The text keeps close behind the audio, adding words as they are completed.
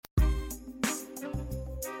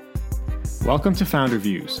Welcome to Founder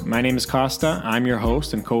Views. My name is Costa. I'm your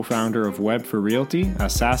host and co-founder of Web for Realty, a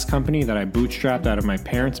SaaS company that I bootstrapped out of my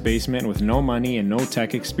parents' basement with no money and no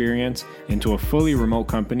tech experience into a fully remote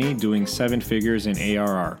company doing 7 figures in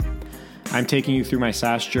ARR. I'm taking you through my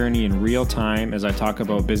SaaS journey in real time as I talk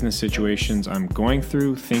about business situations I'm going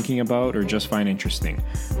through, thinking about, or just find interesting.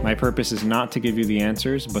 My purpose is not to give you the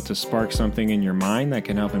answers, but to spark something in your mind that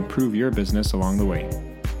can help improve your business along the way.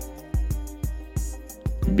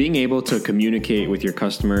 Being able to communicate with your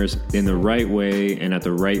customers in the right way and at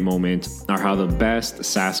the right moment are how the best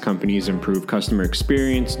SaaS companies improve customer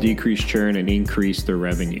experience, decrease churn, and increase their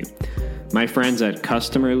revenue. My friends at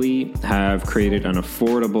Customerly have created an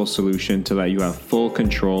affordable solution to let you have full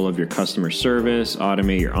control of your customer service,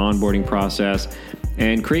 automate your onboarding process,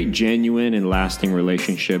 and create genuine and lasting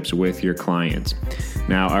relationships with your clients.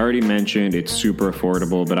 Now, I already mentioned it's super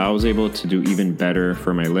affordable, but I was able to do even better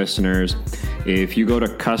for my listeners. If you go to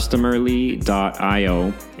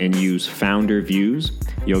customerly.io and use Founder Views,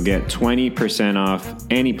 you'll get 20% off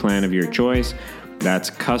any plan of your choice. That's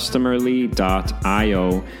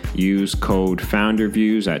customerly.io. Use code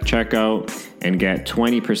FounderViews at checkout and get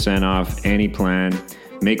 20% off any plan.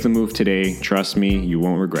 Make the move today. Trust me, you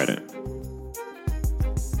won't regret it.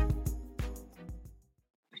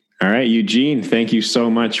 All right, Eugene, thank you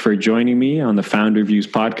so much for joining me on the Founder Views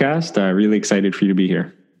podcast. Really excited for you to be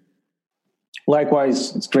here.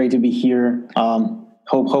 Likewise, it's great to be here.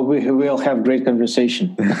 Hope we will have great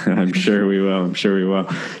conversation. I'm sure we will.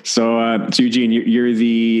 So Eugene, you're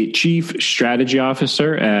the Chief Strategy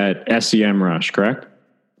Officer at SEMrush, correct?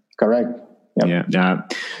 Correct. Yep. Yeah.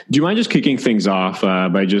 Do you mind just kicking things off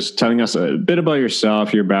by just telling us a bit about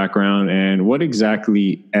yourself, your background, and what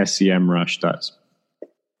exactly SEMrush does?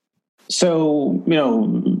 So,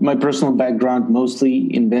 my personal background,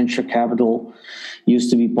 mostly in venture capital, used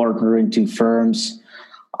to be partner in 2 firms.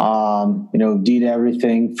 Did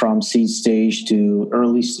everything from seed stage to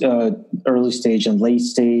early stage and late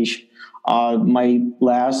stage. My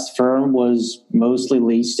last firm was mostly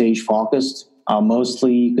late stage focused,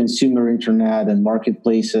 mostly consumer internet and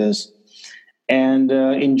marketplaces. And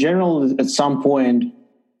in general, at some point,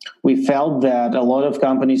 we felt that a lot of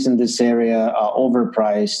companies in this area are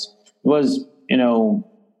overpriced. It was,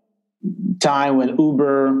 time when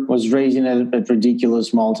Uber was raising at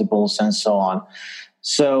ridiculous multiples and so on.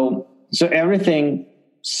 So everything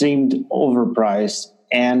seemed overpriced.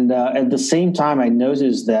 And at the same time, I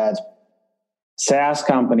noticed that SaaS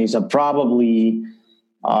companies are probably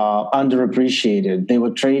underappreciated. They were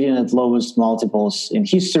trading at lowest multiples in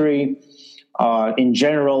history. In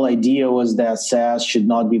general, idea was that SaaS should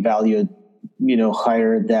not be valued,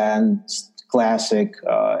 higher than classic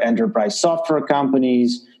enterprise software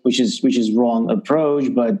companies, which is wrong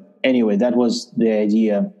approach. But anyway, that was the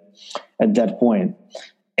idea at that point.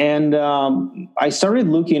 And I started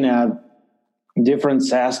looking at different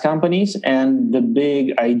SaaS companies, and the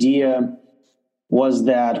big idea was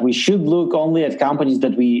that we should look only at companies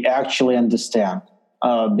that we actually understand,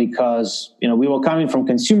 because we were coming from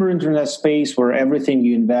consumer internet space where everything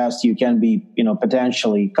you invest, you can be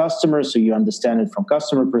potentially customers, so you understand it from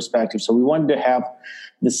customer perspective. So we wanted to have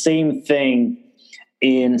the same thing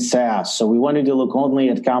in SaaS. So we wanted to look only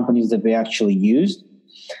at companies that we actually used.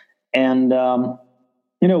 And,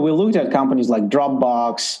 we looked at companies like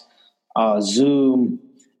Dropbox, Zoom,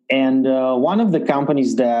 and one of the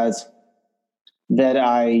companies that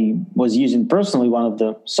I was using personally, one of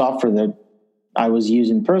the software that I was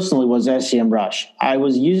using personally was SEMrush. I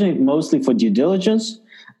was using it mostly for due diligence,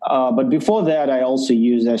 but before that, I also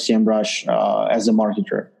used SEMrush as a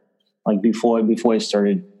marketer, like before I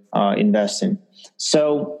started investing.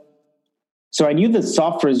 So I knew that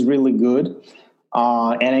software is really good.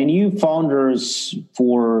 And I knew founders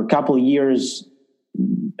for a couple of years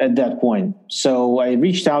at that point. So I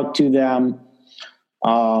reached out to them.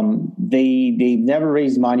 They never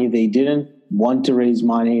raised money. They didn't want to raise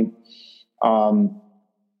money.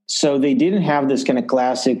 So they didn't have this kind of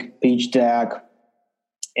classic pitch deck.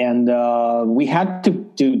 And we had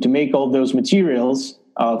to make all those materials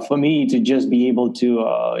for me to just be able to,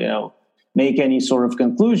 make any sort of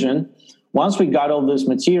conclusion. Once we got all those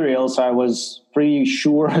materials, I was pretty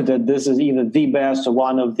sure that this is either the best or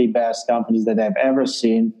one of the best companies that I've ever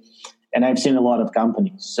seen. And I've seen a lot of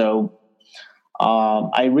companies. So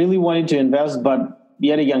I really wanted to invest, but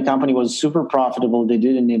yet again, company was super profitable. They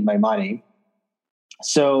didn't need my money.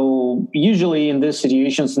 So usually in these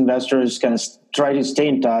situations, investors kind of try to stay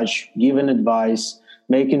in touch, give an advice,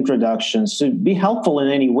 make introductions, to be helpful in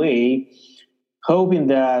any way, hoping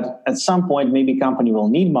that at some point maybe company will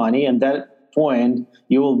need money, and at that point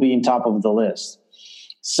you will be in top of the list.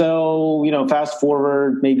 So, fast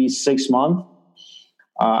forward maybe 6 months,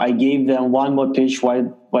 I gave them one more pitch.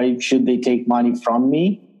 Why should they take money from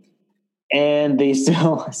me? And they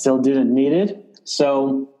still didn't need it.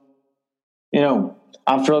 So,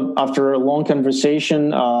 after a long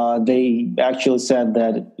conversation, they actually said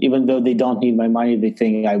that even though they don't need my money, they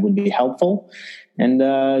think I would be helpful. And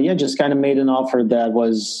just kind of made an offer that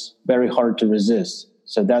was very hard to resist.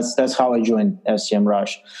 So that's how I joined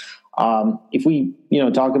SEMrush. If we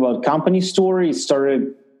talk about company story, it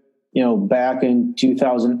started back in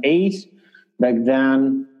 2008. Back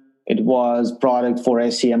then, it was product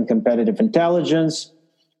for SEM Competitive Intelligence,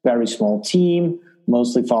 very small team,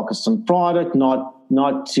 mostly focused on product,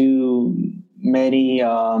 not too many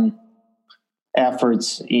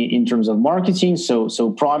efforts in terms of marketing.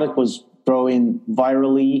 So product was growing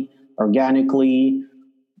virally, organically,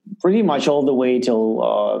 pretty much all the way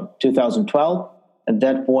till 2012. At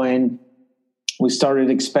that point, we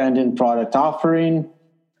started expanding product offering,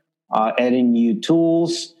 adding new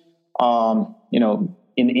tools,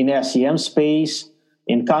 in SEM space,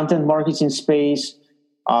 in content marketing space.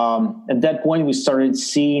 At that point, we started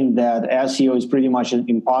seeing that SEO is pretty much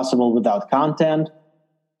impossible without content.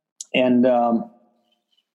 And,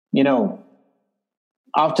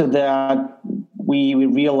 after that, we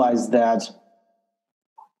realized that,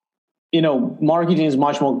 marketing is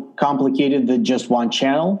much more complicated than just one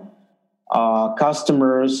channel.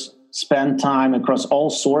 Customers spend time across all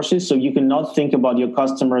sources. So you cannot think about your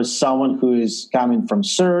customer as someone who is coming from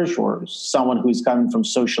search or someone who is coming from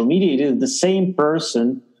social media. It is the same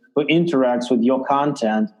person who interacts with your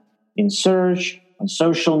content in search, on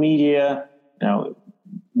social media,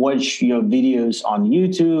 watch your videos on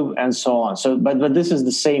YouTube and so on. So, but this is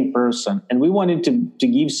the same person. And we wanted to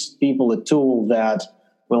give people a tool that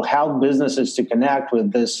will help businesses to connect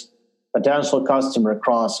with this potential customer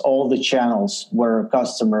across all the channels where a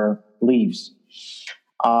customer lives.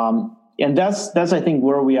 And that's I think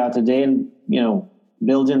where we are today, and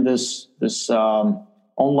building this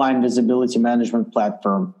online visibility management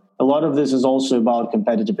platform. A lot of this is also about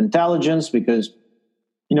competitive intelligence, because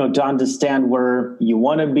to understand where you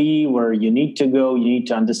want to be, where you need to go, you need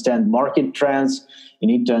to understand market trends, you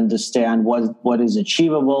need to understand what is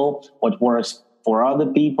achievable, what works for other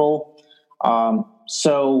people. The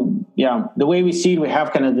way we see it, we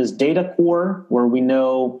have kind of this data core where we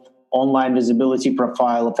know online visibility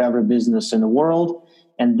profile of every business in the world.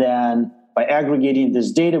 And then by aggregating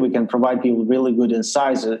this data, we can provide people really good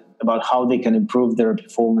insights about how they can improve their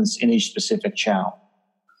performance in each specific channel.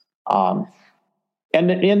 And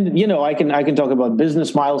I can talk about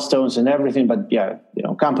business milestones and everything, but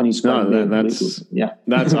companies.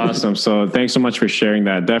 That's awesome. So thanks so much for sharing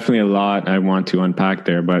that. Definitely a lot I want to unpack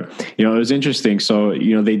there, but it was interesting. So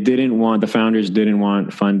the founders didn't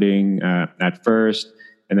want funding at first,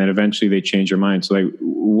 and then eventually they changed their mind. So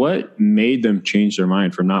what made them change their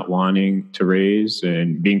mind from not wanting to raise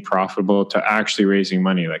and being profitable to actually raising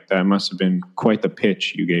money? That must have been quite the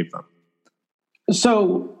pitch you gave them.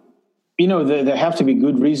 So. There have to be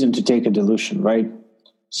good reason to take a dilution, right?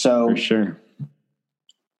 So for sure.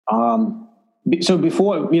 So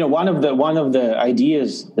before, one of the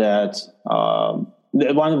ideas that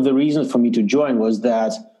one of the reasons for me to join was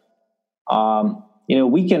that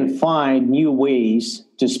we can find new ways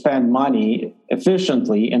to spend money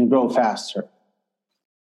efficiently and grow faster,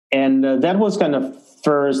 and that was kind of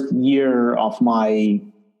first year of my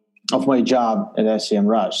job at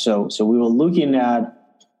SEMrush. So we were looking at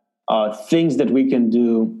things that we can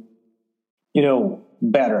do,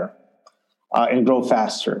 better and grow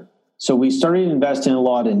faster. So we started investing a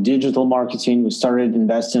lot in digital marketing. We started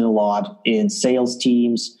investing a lot in sales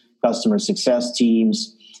teams, customer success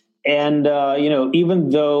teams, and even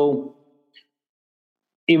though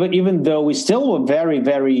we still were very,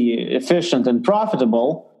 very efficient and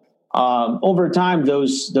profitable, over time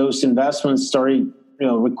those investments started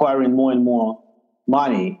requiring more and more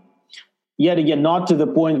money. Yet again, not to the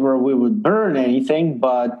point where we would burn anything,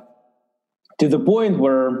 but to the point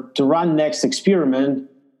where to run next experiment,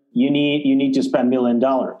 you need to spend $1 million.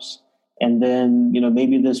 And then,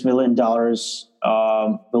 maybe this $1 million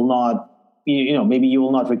will not, maybe you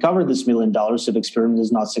will not recover this $1 million if the experiment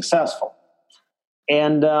is not successful.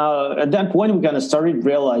 And at that point, we kind of started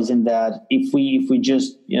realizing that if we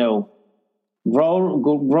just,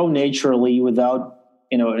 grow naturally without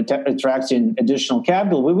attracting additional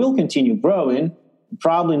capital, we will continue growing,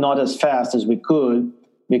 probably not as fast as we could,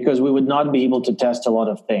 because we would not be able to test a lot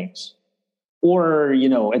of things, or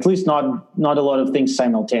at least not a lot of things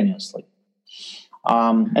simultaneously.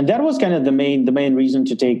 And that was kind of the main reason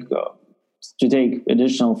to take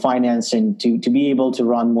additional financing to be able to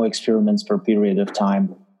run more experiments per period of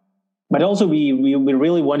time. but also we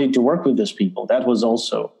really wanted to work with these people. That was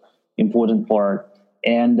also important part.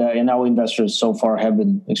 And our investors so far have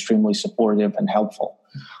been extremely supportive and helpful.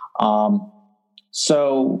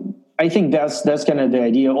 So I think that's kind of the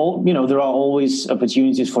idea. There are always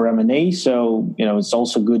opportunities for M&A. So, it's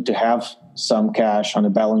also good to have some cash on the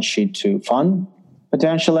balance sheet to fund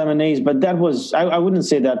potential M&As. But that was, I wouldn't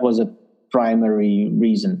say that was a primary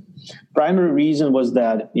reason. Primary reason was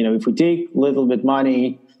that, if we take a little bit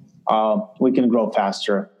money, we can grow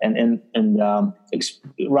faster and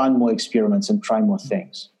run more experiments and try more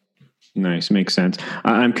things. Nice. Makes sense.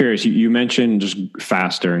 I'm curious, you mentioned just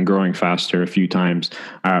faster and growing faster a few times.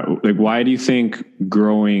 Why do you think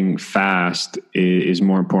growing fast is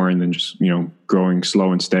more important than just, growing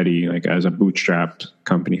slow and steady, like as a bootstrapped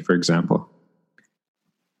company, for example?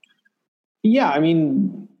 Yeah, I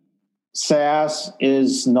mean, SaaS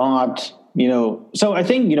is not, so I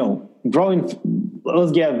think,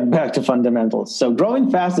 let's get back to fundamentals. So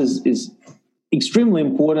growing fast is extremely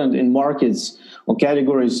important in markets or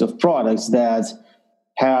categories of products that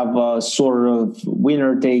have a sort of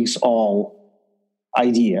winner takes all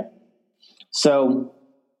idea. So,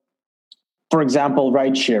 for example,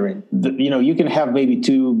 ride sharing. You can have maybe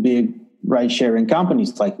two big ride sharing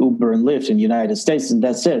companies like Uber and Lyft in the United States, and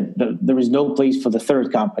that's it. There is no place for the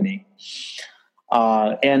third company.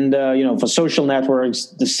 For social networks,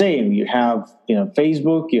 the same. You have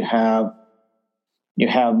Facebook, you have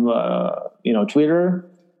Twitter.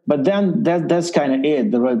 But then that's kind of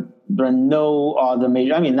it. There are no other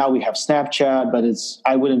major. I mean, now we have Snapchat, but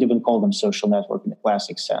I wouldn't even call them social network in the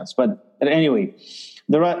classic sense. But anyway,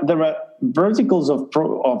 there are verticals of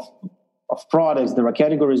products. There are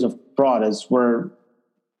categories of products where,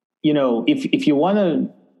 if you want to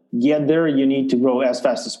get there, you need to grow as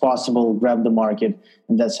fast as possible, grab the market,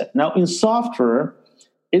 and that's it. Now in software,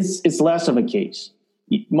 it's less of a case.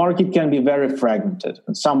 Market can be very fragmented,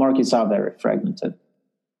 and some markets are very fragmented.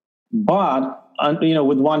 But,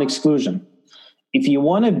 with one exclusion. If you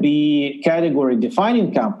want to be category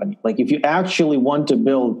defining company, like if you actually want to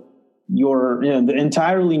build the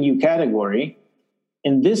entirely new category,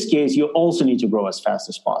 in this case, you also need to grow as fast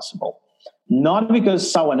as possible. Not because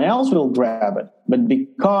someone else will grab it, but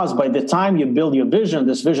because by the time you build your vision,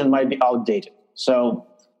 this vision might be outdated. So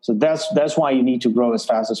that's why you need to grow as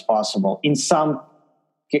fast as possible in some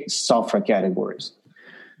software categories.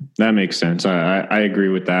 That makes sense. I agree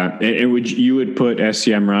with that. And you would put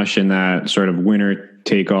SEMrush in that sort of winner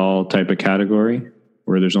take all type of category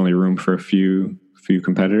where there's only room for a few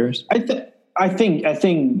competitors? I think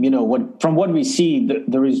from what we see,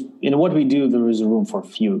 there is in what we do, there is room for a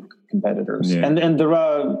few competitors, and there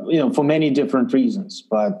are for many different reasons,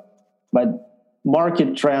 but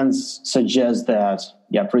market trends suggest that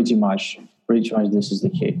pretty much this is the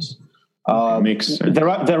case. Makes sense. There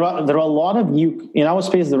are a lot of in our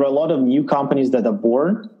space. There are a lot of new companies that are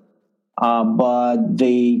born, but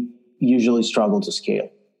they usually struggle to scale.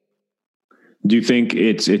 Do you think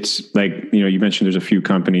it's like, you mentioned there's a few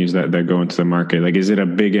companies that go into the market. Like, is it a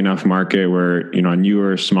big enough market where, a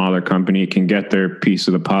newer, smaller company can get their piece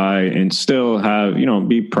of the pie and still have,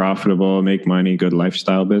 be profitable, make money, good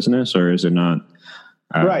lifestyle business? Or is it not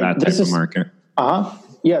that type of market?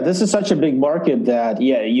 Yeah, this is such a big market that,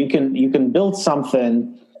 you can build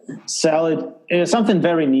something, sell it, something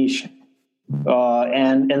very niche,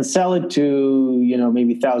 and sell it to,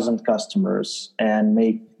 maybe 1,000 customers and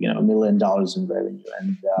make, $1 million in revenue.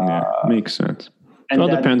 And makes sense. It all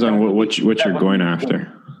depends on what you're going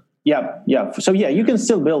after. Yeah. So you can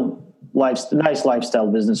still build nice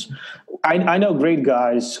lifestyle business. I know great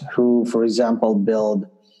guys who, for example, build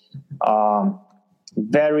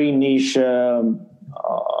very niche,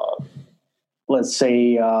 let's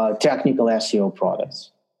say, technical SEO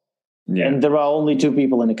products. Yeah. And there are only 2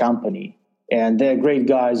 people in the company. And they're great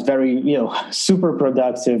guys, very, super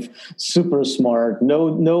productive, super smart,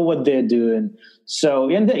 know what they're doing. So,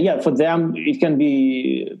 for them, it can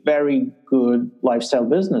be very good lifestyle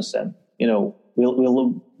business. And, we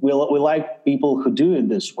like people who do it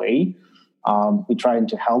this way. We try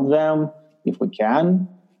to help them if we can.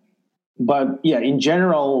 But in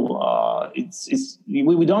general,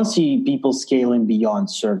 we don't see people scaling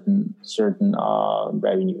beyond certain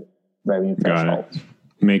revenue thresholds.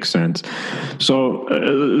 Makes sense. So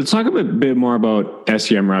let's talk a bit more about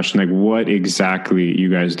SEMrush and like what exactly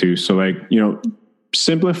you guys do. So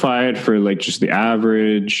simplify it for just the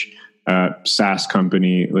average SaaS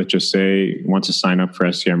company. Let's just say wants to sign up for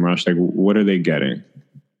SEMrush. Like, what are they getting?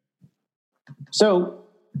 So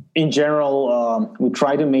in general, we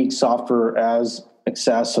try to make software as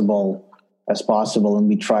accessible as possible, and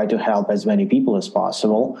we try to help as many people as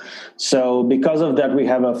possible. So because of that, we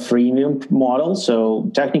have a freemium model.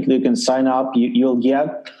 So technically, you can sign up. You'll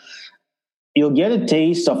get a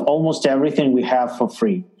taste of almost everything we have for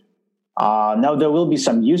free. Now there will be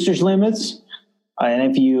some usage limits,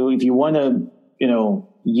 and if you want to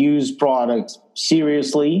use product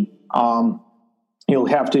seriously, you'll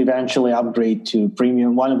have to eventually upgrade to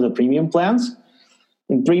premium, one of the premium plans.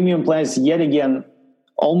 In premium plans, yet again,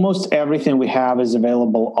 almost everything we have is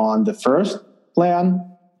available on the first plan,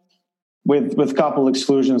 with couple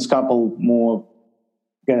exclusions, couple more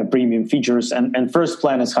kind of premium features, and first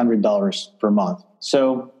plan is $100 per month.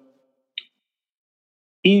 So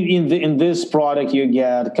in this product, you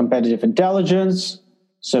get competitive intelligence,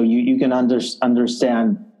 so you can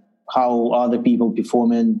understand how other people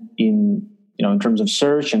performing in terms of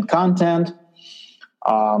search and content.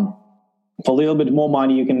 For a little bit more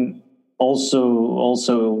money, you can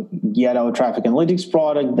also get our traffic analytics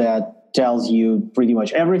product that tells you pretty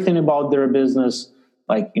much everything about their business,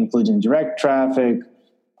 like including direct traffic.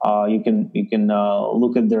 You can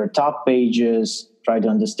look at their top pages, try to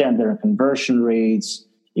understand their conversion rates.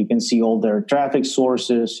 You can see all their traffic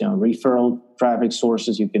sources, referral traffic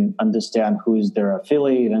sources. You can understand who is their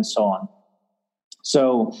affiliate and so on.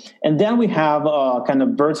 So, and then we have kind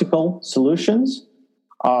of vertical solutions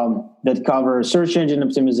that cover search engine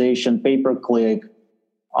optimization, pay-per-click,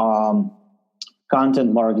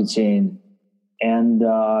 content marketing, and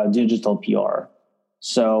digital PR.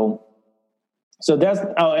 So that's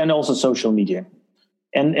and also social media,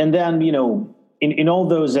 and then in all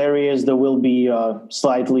those areas there will be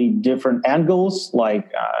slightly different angles.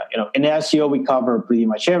 Like in SEO we cover pretty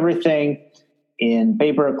much everything. In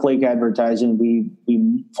pay-per-click advertising, we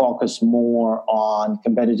focus more on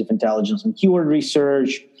competitive intelligence and keyword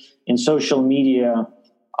research. In social media,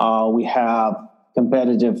 we have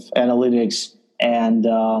competitive analytics and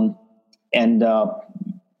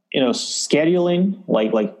scheduling,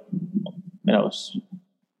 like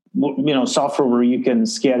software where you can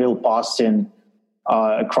schedule posting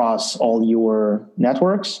across all your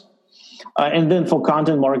networks. And then for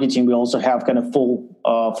content marketing, we also have kind of full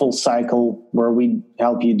cycle where we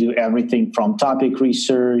help you do everything from topic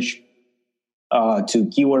research to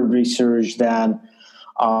keyword research. Then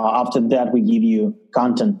after that, we give you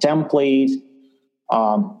content template.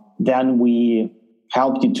 Then we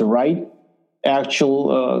help you to write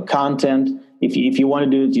actual content. If you want to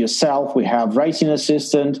do it yourself, we have Writing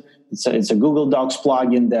Assistant. It's a Google Docs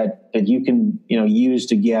plugin that you can use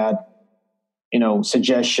to get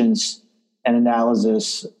suggestions and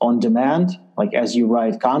analysis on demand, like as you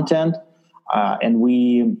write content. And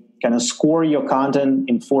we kind of score your content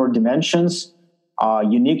in 4 dimensions: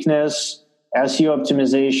 uniqueness, SEO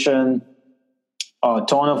optimization,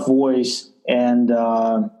 tone of voice, and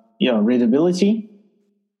readability.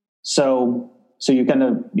 So you kind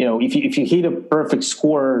of if you hit a perfect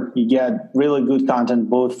score, you get really good content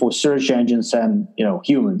both for search engines and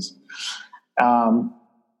humans.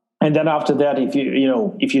 And then after that, if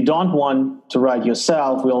you don't want to write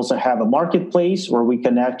yourself, we also have a marketplace where we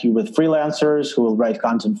connect you with freelancers who will write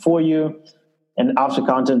content for you. And after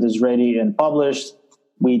content is ready and published,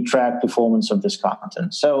 we track performance of this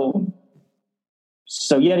content. So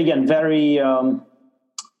yet again, very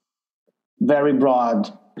very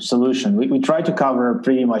broad solution. We try to cover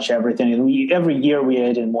pretty much everything, and every year we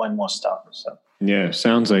add in more and more stuff. So. Yeah,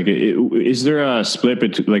 sounds like it. Is there a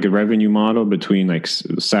split like a revenue model between like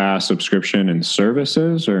SaaS subscription and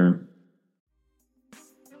services, or?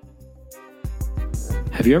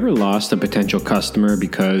 Have you ever lost a potential customer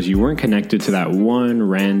because you weren't connected to that one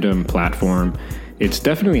random platform? It's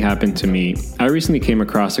definitely happened to me. I recently came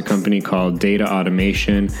across a company called Data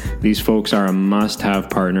Automation. These folks are a must-have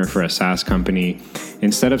partner for a SaaS company.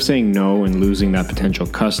 Instead of saying no and losing that potential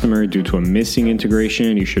customer due to a missing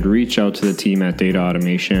integration, you should reach out to the team at Data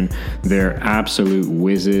Automation. They're absolute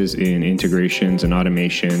whizzes in integrations and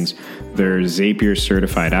automations. They're Zapier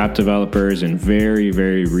certified app developers and very,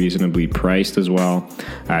 very reasonably priced as well.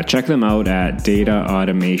 Check them out at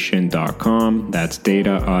dataautomation.com. That's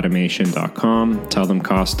dataautomation.com. Tell them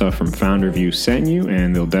Costa from FounderView sent you,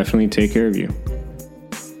 and they'll definitely take care of you.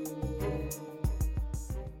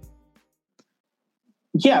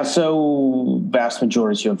 Yeah, so vast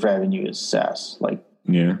majority of revenue is SaaS.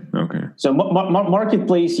 Yeah, okay. So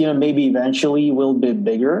marketplace, maybe eventually will be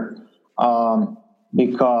bigger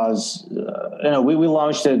because we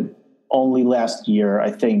launched it only last year,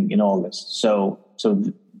 I think, in August. So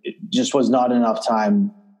it just was not enough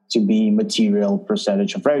time to be material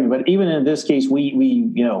percentage of revenue. But even in this case,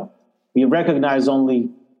 we recognize only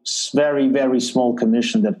very, very small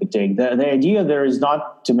commission that we take. The idea there is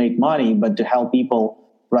not to make money, but to help people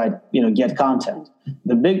get content.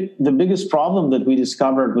 The biggest problem that we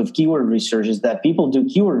discovered with keyword research is that people do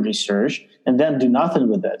keyword research and then do nothing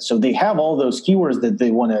with it. So they have all those keywords that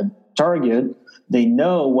they want to target. They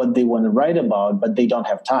know what they want to write about, but they don't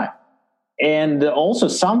have time. And also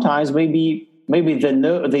sometimes maybe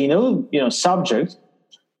they know subject,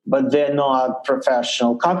 but they're not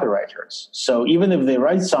professional copywriters. So even if they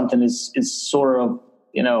write something, it's sort of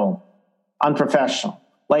unprofessional.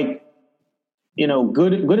 Like,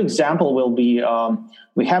 good example will be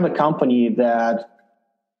we have a company that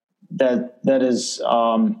is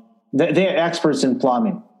they're experts in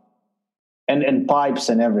plumbing and pipes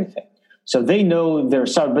and everything. So they know their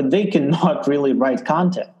stuff, but they cannot really write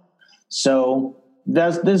content. So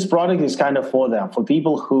this product is kind of for them, for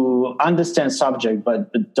people who understand subject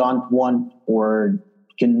but don't want or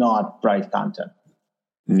cannot write content.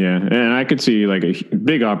 Yeah, and I could see like a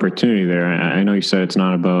big opportunity there. I know you said it's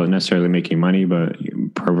not about necessarily making money, but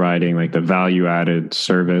providing like the value-added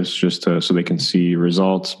service just so they can see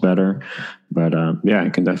results better. But I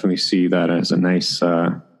can definitely see that as a nice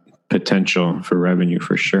potential for revenue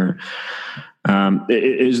for sure.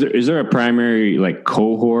 Is there a primary like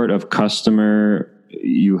cohort of customer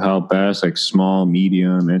you help best, like small,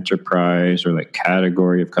 medium, enterprise, or like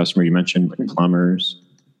category of customer? You mentioned like plumbers.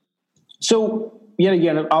 So yet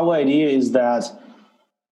again, our idea is that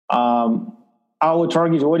our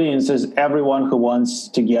target audience is everyone who wants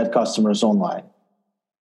to get customers online.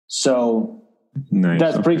 So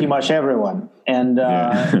that's pretty much everyone. And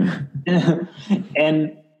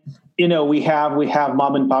and we have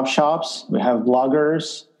mom and pop shops, we have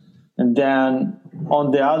bloggers, and then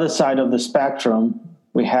on the other side of the spectrum,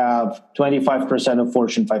 we have 25% of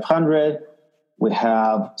Fortune 500. We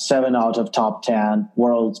have 7 out of top 10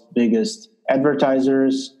 world's biggest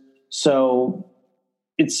advertisers. So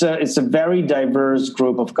it's a very diverse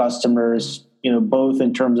group of customers, both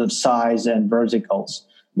in terms of size and verticals.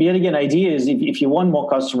 But yet again, idea is if you want more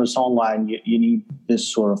customers online, you need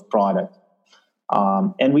this sort of product.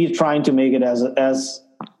 And we're trying to make it as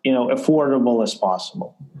affordable as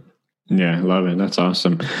possible. Yeah, I love it. That's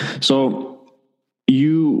awesome. So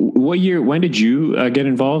when did you get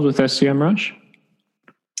involved with SEMrush?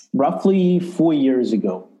 Roughly 4 years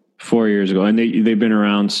ago. 4 years ago. And they've been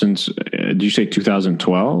around since, did you say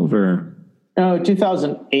 2012 or? No,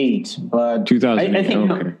 2008. But 2008, I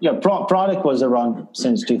think, okay. Product was around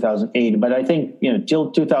since 2008. But I think,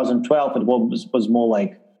 till 2012, it was more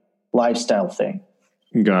like lifestyle thing.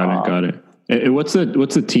 Got it. What's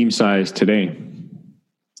the team size today?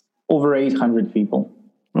 Over 800 people.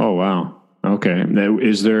 Oh, wow. Okay.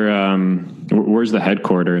 Is there, where's the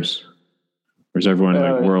headquarters? Where's everyone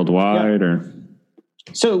like worldwide or?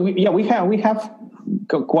 So we have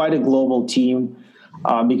quite a global team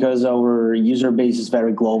because our user base is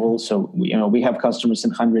very global. So we have customers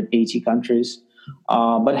in 180 countries,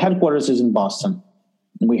 but headquarters is in Boston.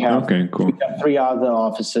 We have, cool. We have 2 other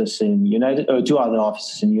offices in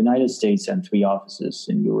United States and 3 offices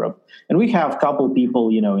in Europe. And we have a couple of people,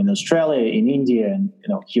 in Australia, in India, and,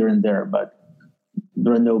 here and there, but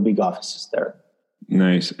there are no big offices there.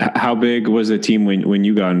 Nice. How big was the team when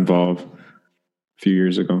you got involved a few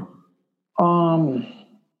years ago?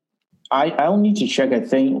 I'll need to check. I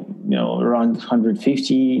think, around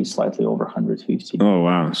 150, slightly over 150. Oh,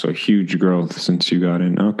 wow. So huge growth since you got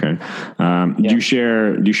in. Okay. Do you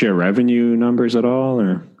share revenue numbers at all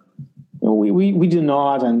or? We do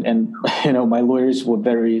not. And my lawyers were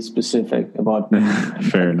very specific about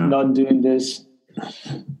Fair enough. Not doing this.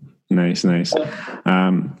 Nice.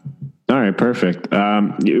 All right, perfect.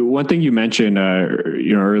 One thing you mentioned,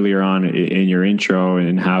 earlier on in your intro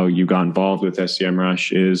and how you got involved with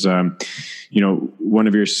SEMrush is, one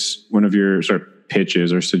of your sort of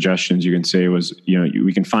pitches or suggestions you can say was,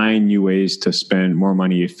 we can find new ways to spend more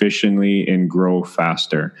money efficiently and grow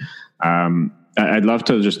faster. I'd love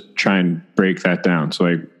to just try and break that down. So,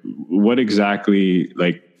 like, what exactly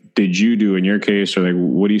did you do in your case, or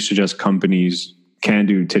what do you suggest companies can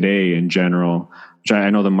do today in general? Which I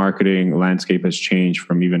know the marketing landscape has changed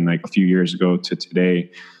from even a few years ago to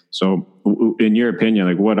today. So in your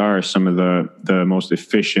opinion, what are some of the most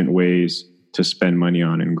efficient ways to spend money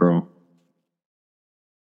on and grow?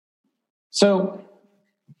 So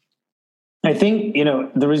I think,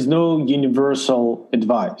 there is no universal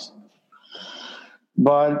advice,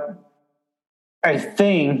 but I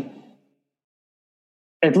think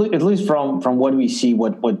at least from what we see,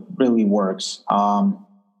 what really works,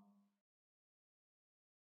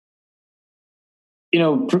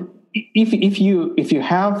 if you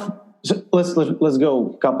have, so let's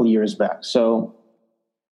go a couple of years back. So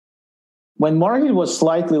when market was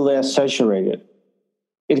slightly less saturated,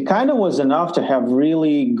 it kind of was enough to have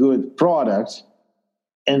really good product,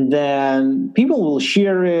 and then people will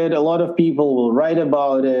share it. A lot of people will write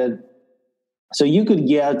about it. So you could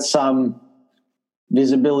get some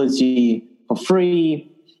visibility for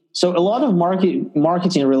free. So a lot of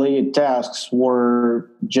marketing related tasks were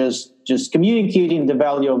just communicating the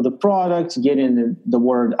value of the product, getting the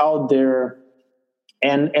word out there,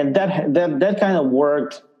 and that kind of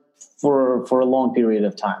worked for a long period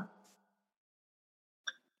of time.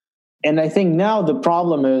 And I think now the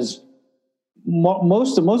problem is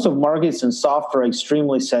most of markets and software are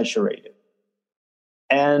extremely saturated.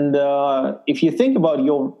 And if you think about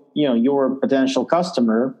your potential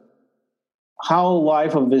customer, how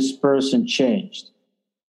life of this person changed.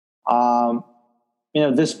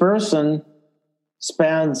 This person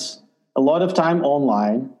spends a lot of time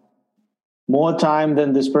online, more time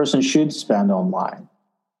than this person should spend online.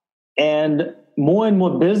 And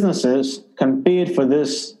more businesses compete for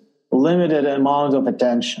this limited amount of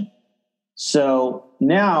attention. So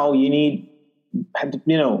now you need,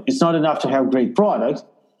 it's not enough to have great product.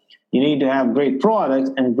 You need to have great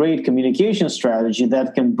product and great communication strategy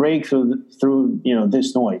that can break through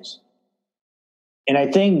this noise. And I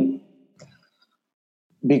think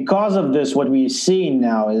because of this, what we're seeing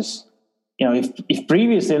now is, if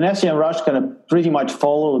previously, and SEMrush kind of pretty much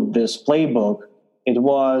followed this playbook, it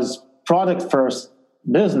was product first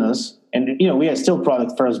business, and we are still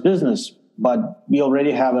product first business, but we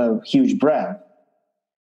already have a huge brand.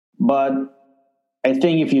 But I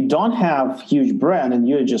think if you don't have huge brand and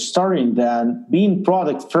you're just starting, then being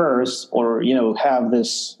product first, or have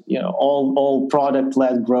this all product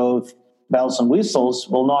led growth, bells and whistles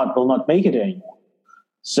will not make it anymore.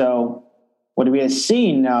 So what we are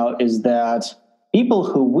seeing now is that people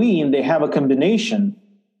who win, they have a combination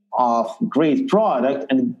of great product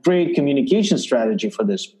and great communication strategy for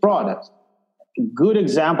this product. A good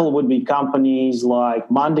example would be companies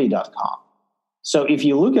like Monday.com. So if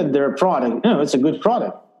you look at their product, it's a good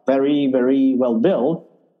product, very, very well built,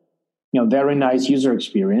 very nice user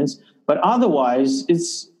experience, but otherwise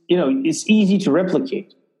it's easy to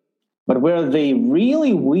replicate. But where they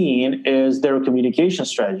really win is their communication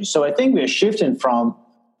strategy. So I think we are shifting from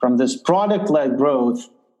this product-led growth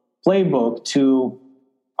playbook to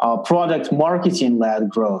product marketing-led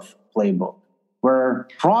growth playbook, where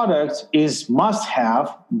product is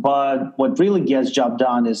must-have, but what really gets job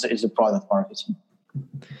done is a product marketing.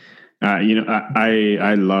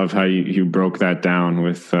 I love how you broke that down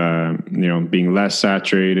with being less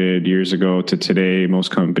saturated years ago to today. Most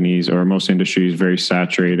companies or most industries very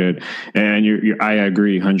saturated, and I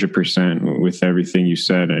agree 100% with everything you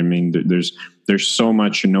said. I mean, there's so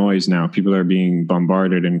much noise now. People are being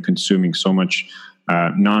bombarded and consuming so much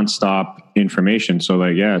nonstop information. So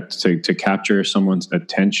to capture someone's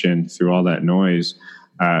attention through all that noise,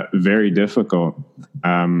 very difficult.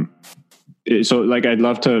 So I'd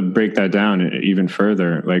love to break that down even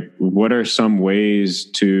further. What are some ways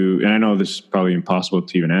to, and I know this is probably impossible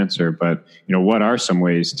to even answer, but what are some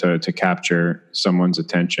ways to capture someone's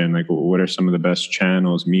attention? What are some of the best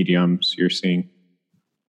channels, mediums you're seeing?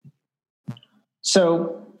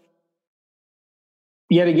 So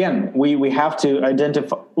yet again, we have to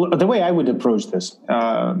identify the way I would approach this.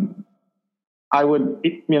 I would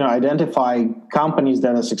identify companies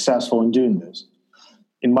that are successful in doing this.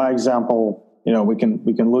 In my example, we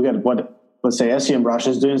can look at what, let's say, SEMrush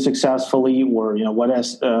is doing successfully, or what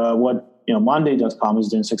Monday.com is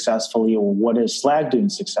doing successfully, or what is Slack doing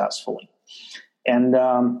successfully, and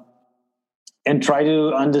try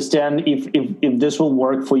to understand if this will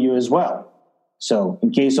work for you as well. So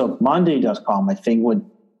in case of Monday.com, I think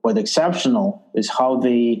what exceptional is how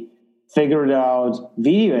they figured out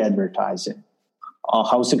video advertising,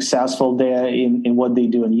 how successful they are in what they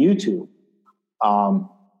do on YouTube.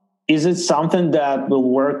 Is it something that will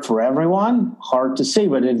work for everyone? Hard to say,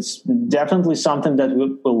 but it's definitely something that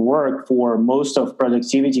will work for most of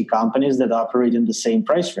productivity companies that operate in the same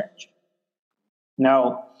price range.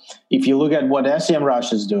 Now, if you look at what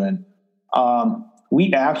SEMrush is doing,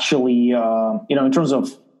 we actually, in terms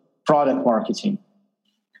of product marketing,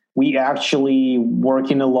 we actually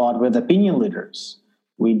working a lot with opinion leaders.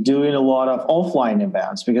 We're doing a lot of offline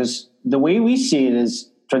events, because the way we see it is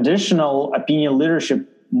traditional opinion leadership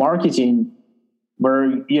marketing,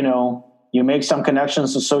 where you make some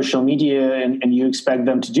connections to social media and you expect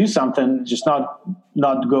them to do something, just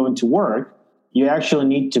not going to work. You actually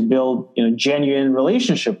need to build genuine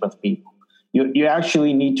relationship with people. You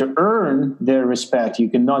actually need to earn their respect. You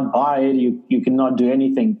cannot buy it. You cannot do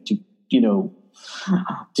anything to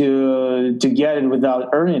get it without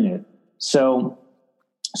earning it. So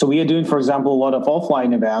So we are doing, for example, a lot of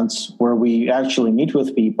offline events where we actually meet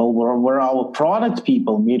with people, where our product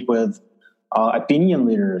people meet with opinion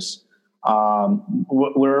leaders,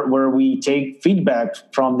 where we take feedback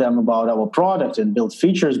from them about our product and build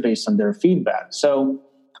features based on their feedback. So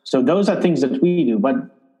those are things that we do. But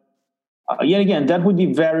yet again, that would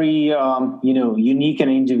be very unique and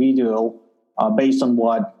individual based on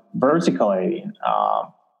what vertical I mean.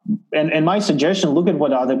 And my suggestion, look at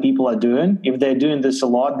what other people are doing. If they're doing this a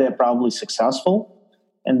lot, they're probably successful.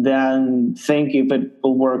 And then think if it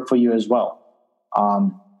will work for you as well.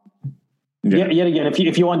 Yet again,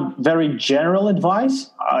 if you want very general advice,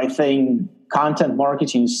 I think content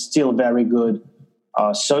marketing is still very good.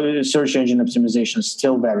 So search engine optimization is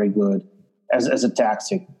still very good as a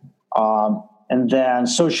tactic. And then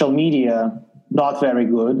social media, not very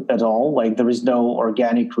good at all. Like there is no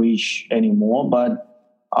organic reach anymore, but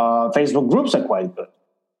Facebook groups are quite good.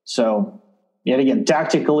 So yet again,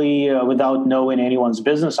 tactically, without knowing anyone's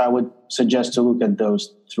business, I would suggest to look at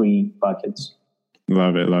those 3 buckets.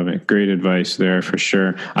 Love it. Great advice there for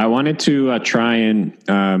sure. I wanted to try and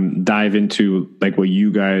dive into like what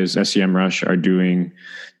you guys, SEMrush, are doing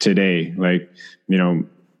today. Like,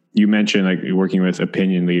 you mentioned like you're working with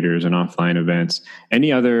opinion leaders and offline events.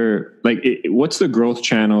 Any other, what's the growth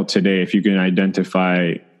channel today? If you can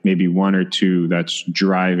identify maybe 1 or 2 that's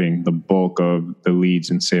driving the bulk of the leads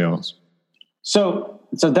and sales. So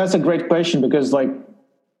that's a great question because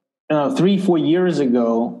 3-4 years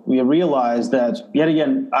ago, we realized that, yet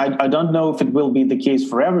again, I don't know if it will be the case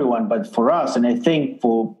for everyone, but for us, and I think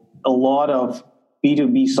for a lot of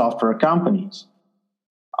B2B software companies,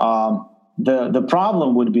 the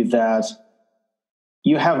problem would be that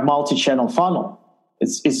you have multi-channel funnel.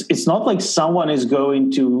 It's not like someone is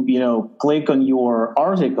going to, click on your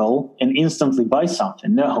article and instantly buy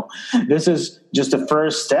something. No, this is just the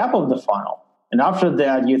first step of the funnel. And after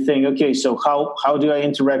that, you think, okay, so how do I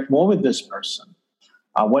interact more with this person?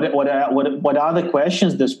 What other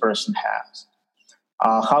questions this person has?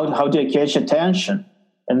 How do I catch attention?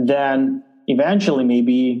 And then eventually,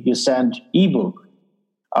 maybe you send ebook,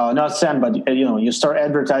 not send, but you start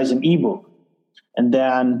advertising ebook, and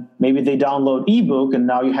then maybe they download ebook, and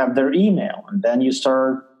now you have their email, and then you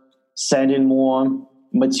start sending more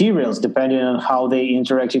materials depending on how they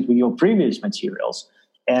interacted with your previous materials.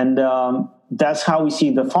 And that's how we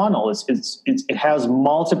see the funnel. It has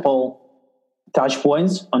multiple touch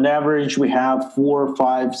points. On average, we have 4,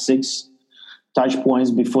 5, 6 touch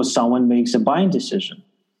points before someone makes a buying decision.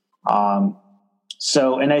 And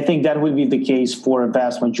I think that would be the case for a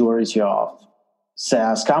vast majority of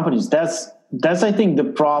SaaS companies. That's I think the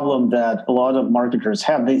problem that a lot of marketers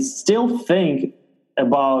have. They still think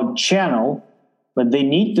about channel, but they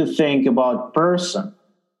need to think about person.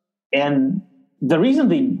 And the reason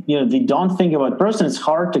they don't think about person, it's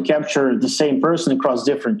hard to capture the same person across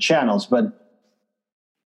different channels. But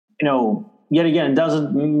yet again, it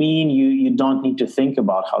doesn't mean you don't need to think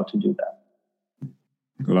about how to do that.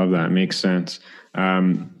 Love that. Makes sense.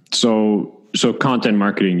 So content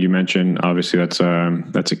marketing, you mentioned, obviously that's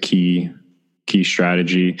a key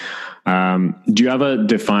strategy. Do you have a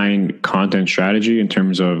defined content strategy in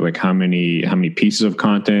terms of like how many pieces of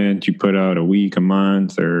content you put out a week, a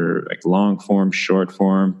month, or like long form, short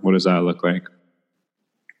form? What does that look like?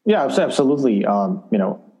 Yeah, absolutely.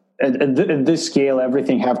 At this scale,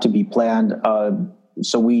 everything have to be planned.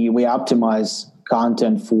 So we optimize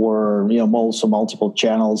content for also multiple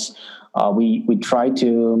channels. We try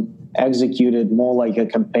to execute it more like a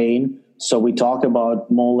campaign. So we talk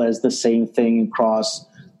about more or less the same thing across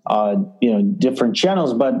different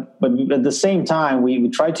channels, but at the same time we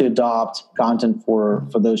try to adopt content for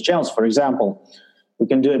those channels. For example, we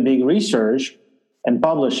can do a big research and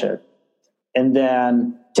publish it, and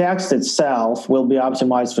then text itself will be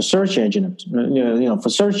optimized for search engine, for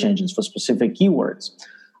search engines for specific keywords.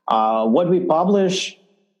 What we publish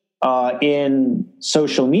in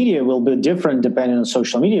social media will be different depending on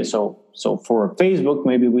social media. So for Facebook,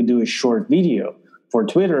 maybe we do a short video. For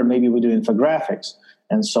Twitter, maybe we do infographics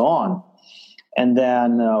and so on. And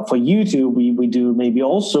then for YouTube, we do maybe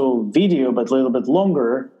also video, but a little bit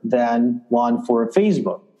longer than one for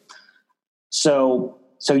Facebook. So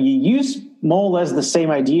you use more or less the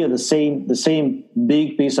same idea, the same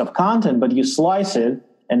big piece of content, but you slice it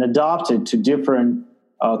and adapt it to different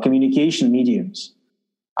communication mediums.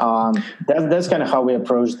 That's kind of how we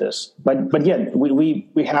approach this. But yeah,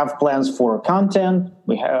 we have plans for content,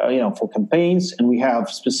 we have for campaigns, and we have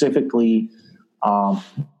specifically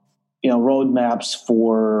roadmaps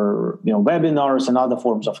for webinars and other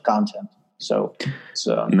forms of content. So it's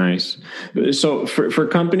nice. So for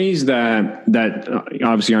companies that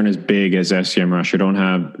obviously aren't as big as SEMrush, or don't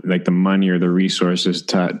have like the money or the resources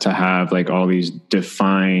to have like all these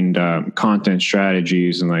defined content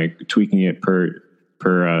strategies and like tweaking it per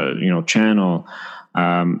channel,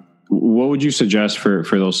 what would you suggest for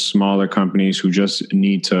those smaller companies who just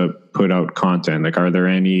need to put out content? Like, are there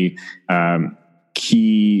any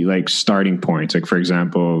key like starting points? Like, for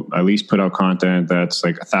example, at least put out content that's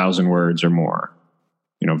like 1,000 words or more,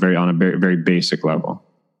 very on a very, very basic level.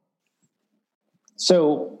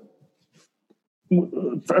 So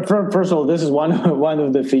first of all, this is one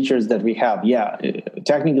of the features that we have. Yeah,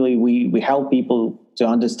 technically we help people to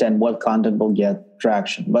understand what content will get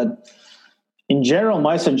traction. But in general,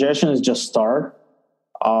 my suggestion is just start,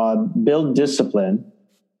 build discipline.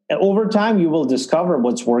 And over time, you will discover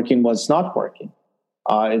what's working, what's not working.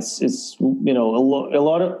 It's a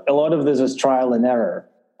lot of this is trial and error.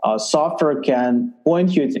 Software can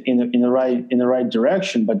point you in the right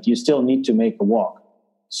direction, but you still need to make a walk.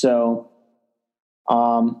 So,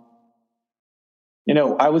 I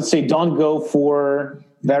would say don't go for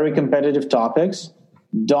very competitive topics.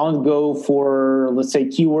 Don't go for, let's say,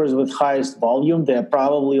 keywords with highest volume. They're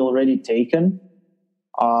probably already taken.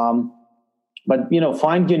 But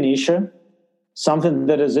find your niche, something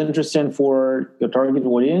that is interesting for your target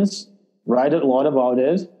audience. Write a lot about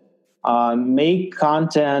it. Make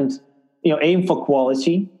content, aim for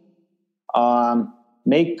quality.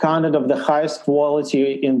 Make content of the highest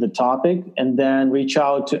quality in the topic, and then reach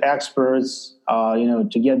out to experts,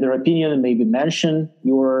 to get their opinion and maybe mention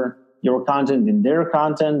your content in their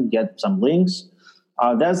content, get some links.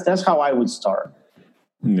 That's how I would start.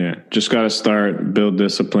 Yeah, just got to start, build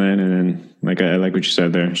discipline, and then I like what you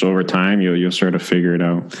said there. So over time, you'll sort of figure it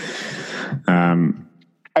out.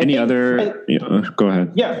 Go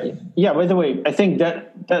ahead. Yeah. By the way, I think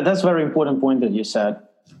that's a very important point that you said.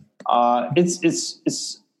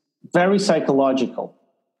 It's very psychological.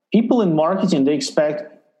 People in marketing, they expect,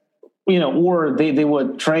 or they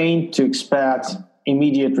were trained to expect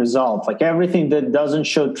immediate results. Like everything that doesn't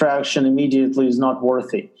show traction immediately is not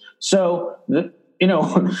worthy. So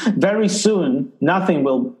very soon, nothing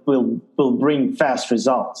will bring fast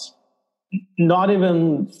results. Not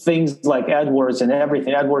even things like AdWords and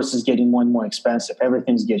everything. AdWords is getting more and more expensive.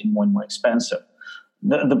 Everything's getting more and more expensive.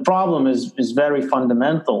 The problem is very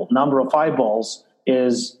fundamental. Number of eyeballs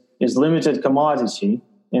is limited commodity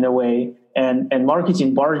in a way, and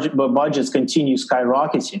marketing budgets continue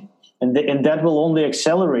skyrocketing, and that will only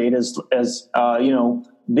accelerate as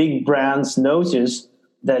big brands notice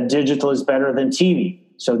that digital is better than TV.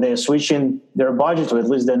 So they're switching their budget, or at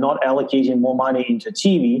least they're not allocating more money into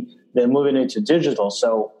TV. They're moving it to digital.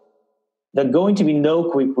 So there are going to be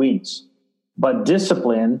no quick wins, but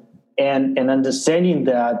discipline and understanding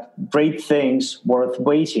that great things worth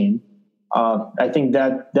waiting. I think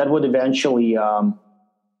that would eventually,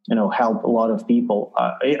 help a lot of people.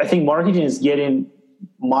 I think marketing is getting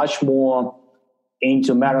much more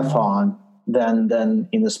into marathon than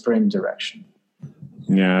in the sprint direction.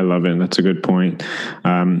 Yeah, I love it. That's a good point.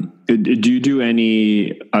 Do you do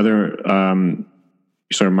any other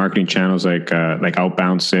sort of marketing channels like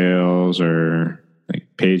outbound sales or like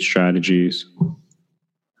paid strategies?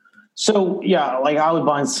 So yeah, like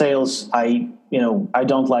outbound sales, I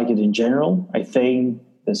don't like it in general. I think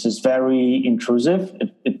this is very intrusive.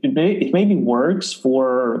 It maybe works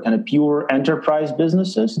for kind of pure enterprise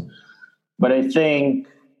businesses, but I think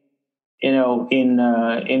in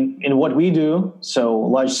what we do, so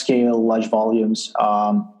large scale, large volumes,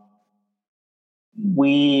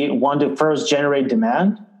 we want to first generate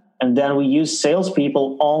demand, and then we use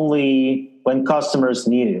salespeople only when customers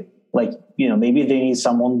need it. Like, maybe they need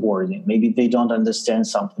some onboarding. Maybe they don't understand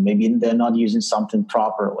something. Maybe they're not using something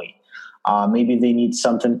properly. Maybe they need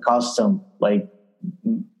something custom. Like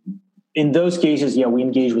in those cases, yeah, we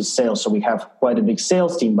engage with sales. So we have quite a big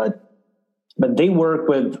sales team, but they work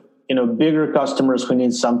with, bigger customers who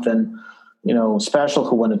need something, special,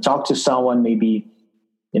 who want to talk to someone. Maybe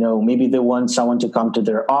they want someone to come to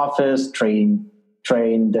their office, train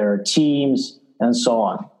their teams, and so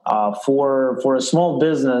on. For a small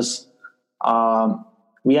business,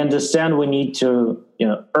 we understand we need to,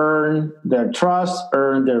 earn their trust,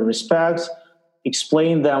 earn their respect,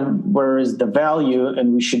 explain them where is the value,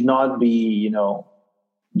 and we should not be,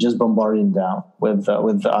 just bombarding them with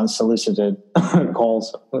unsolicited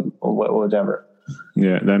calls or whatever.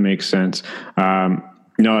 Yeah, that makes sense. That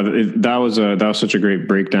was such a great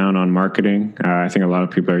breakdown on marketing. I think a lot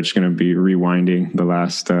of people are just going to be rewinding the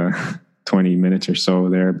last 20 minutes or so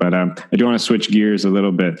there, but I do want to switch gears a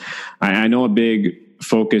little bit. I know a big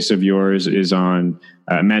focus of yours is on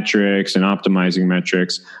metrics and optimizing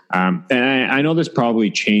metrics. And I know this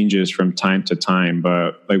probably changes from time to time,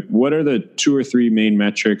 but like, what are the 2 or 3 main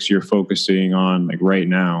metrics you're focusing on like right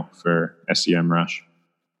now for SEMrush?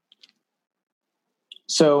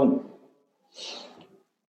 So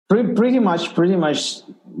pretty much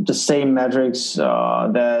the same metrics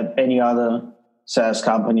that any other SaaS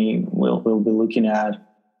company will be looking at.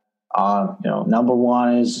 Number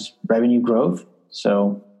one is revenue growth.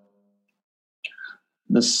 So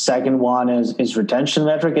the second one is retention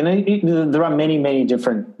metric, and there are many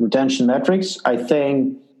different retention metrics. I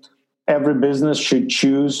think every business should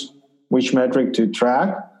choose which metric to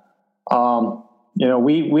track.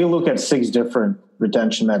 We look at 6 different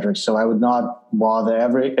retention metrics, so I would not bother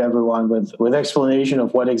everyone with explanation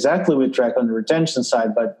of what exactly we track on the retention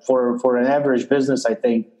side. But for an average business, I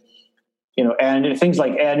think and things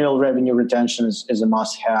like annual revenue retention is a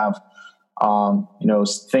must-have.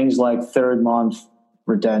 Things like third month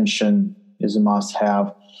retention is a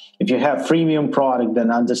must-have. If you have freemium product,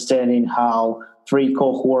 then understanding how free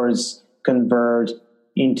cohorts convert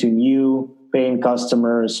into new paying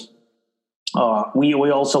customers. We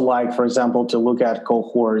also like, for example, to look at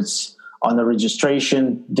cohorts on the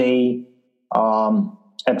registration day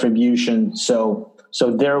attribution. So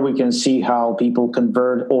there we can see how people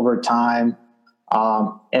convert over time.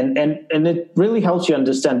 And it really helps you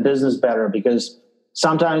understand business better, because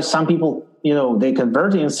sometimes some people, they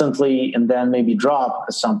convert instantly and then maybe drop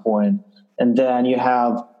at some point. And then you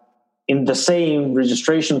have, in the same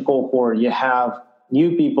registration cohort, you have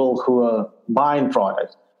new people who are buying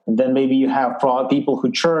product. And then maybe you have people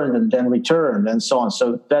who churn and then return and so on.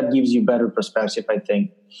 So that gives you better perspective, I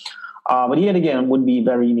think. But yet again, would be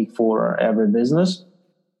very unique for every business.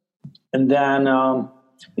 And then,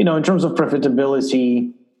 in terms of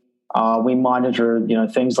profitability, we monitor,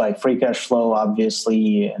 things like free cash flow,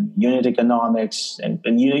 obviously, and unit economics.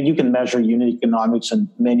 And you can measure unit economics on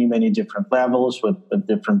many different levels with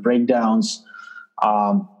different breakdowns.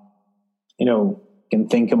 Can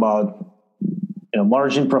think about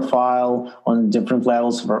margin profile on different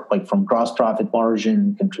levels, like from gross profit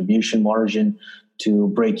margin, contribution margin, to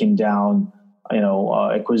breaking down,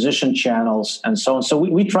 acquisition channels and so on. So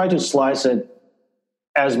we try to slice it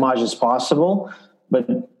as much as possible, but,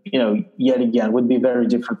 yet again, would be very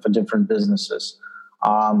different for different businesses.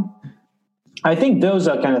 I think those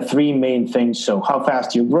are kind of 3 main things. So how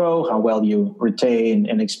fast you grow, how well you retain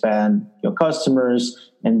and expand your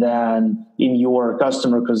customers, and then in your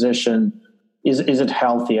customer acquisition, is it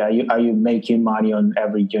healthy? Are you making money on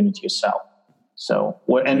every unit you sell? So,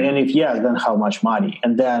 and if yes, then how much money?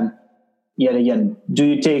 And then, yet again, do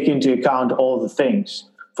you take into account all the things?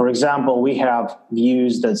 For example, we have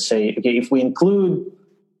views that say, okay, if we include,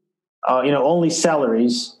 only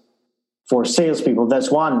salaries for salespeople,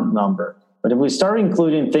 that's one number. But if we start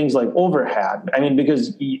including things like overhead,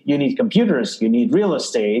 because you need computers, you need real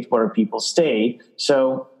estate where people stay,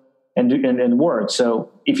 so and work. So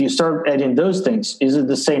if you start adding those things, is it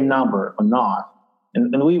the same number or not?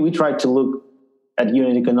 And we try to look at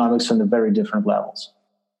unit economics on the very different levels.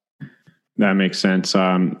 That makes sense.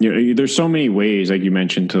 There's so many ways, like you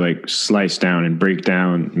mentioned, to like slice down and break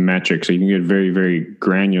down metrics. So you can get very, very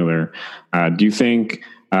granular. Do you think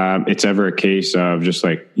it's ever a case of just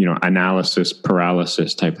like, analysis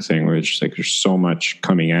paralysis type of thing, where it's just like there's so much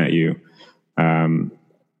coming at you? Do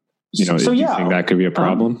you think that could be a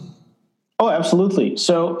problem? Oh, absolutely.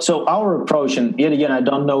 So our approach, and yet again, I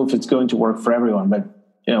don't know if it's going to work for everyone, but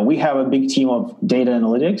we have a big team of data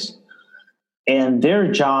analytics, and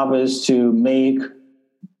their job is to make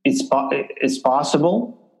it's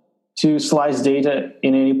possible to slice data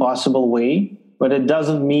in any possible way, but it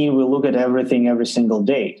doesn't mean we look at everything every single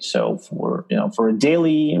day. So for a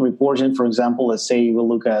daily reporting, for example, let's say we'll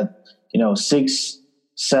look at 6,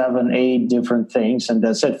 7, 8 different things, and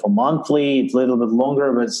that's it. For monthly, it's a little bit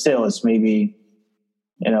longer, but still, it's maybe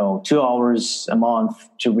 2 hours a month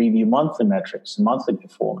to review monthly metrics, monthly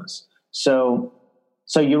performance. So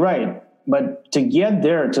you're right. But to get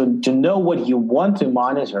there, to know what you want to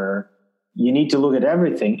monitor, you need to look at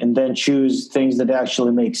everything and then choose things that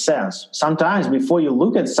actually make sense. Sometimes before you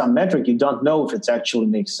look at some metric, you don't know if it actually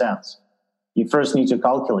makes sense. You first need to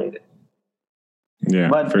calculate it. Yeah,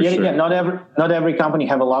 but yet again, not every company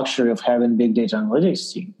have a luxury of having big data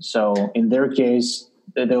analytics team. So in their case,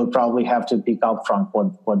 they will probably have to pick up front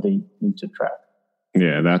what they need to track.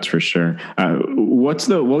 Yeah, that's for sure. What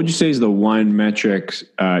would you say is the one metric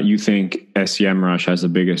you think SEMrush has the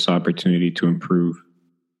biggest opportunity to improve,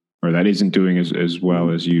 or that isn't doing as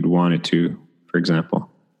well as you'd want it to, for example?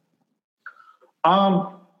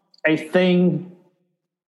 I think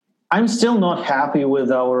I'm still not happy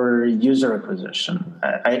with our user acquisition.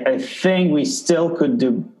 I think we still could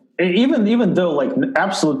do, even though like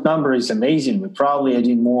absolute number is amazing. We're probably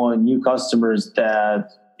adding more new customers that,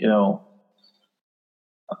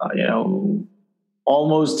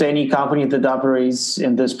 almost any company that operates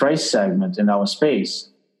in this price segment in our space.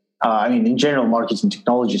 In general marketing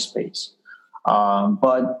technology space.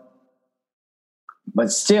 But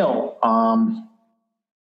still,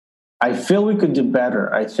 I feel we could do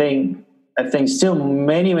better. I think still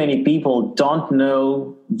many people don't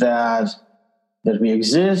know that we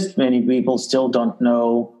exist. Many people still don't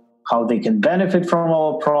know how they can benefit from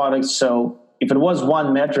our products. So if it was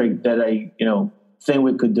one metric that I think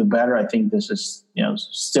we could do better, I think this is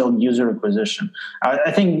still user acquisition.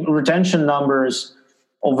 I think retention numbers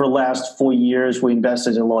over the last 4 years, we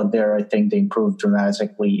invested a lot there. I think they improved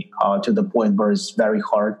dramatically to the point where it's very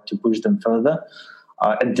hard to push them further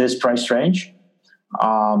at this price range.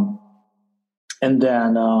 And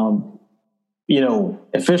then,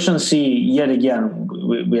 efficiency, yet again,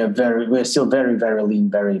 we're still very, very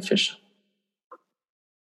lean, very efficient.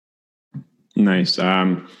 Nice.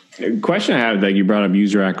 Question I have, that you brought up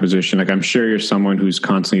user acquisition. Like, I'm sure you're someone who's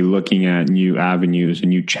constantly looking at new avenues and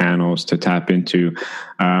new channels to tap into.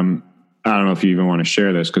 I don't know if you even want to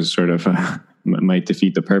share this because it sort of might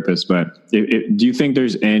defeat the purpose, but do you think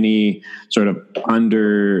there's any sort of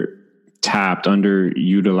under-tapped,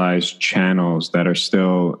 underutilized channels that are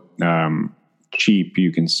still cheap,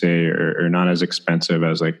 you can say, or not as expensive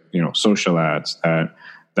as social ads that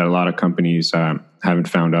a lot of companies haven't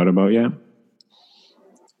found out about yet?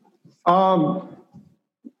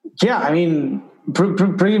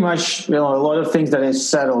 Pretty much, a lot of things that I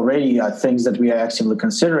said already are things that we are actively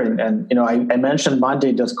considering. And, I mentioned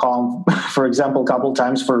Monday.com, for example, a couple of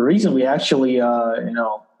times for a reason. We actually,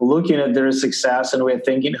 looking at their success, and we're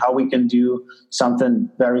thinking how we can do something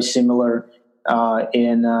very similar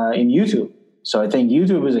in YouTube. So I think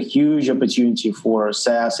YouTube is a huge opportunity for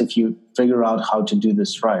SaaS if you figure out how to do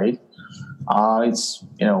this right.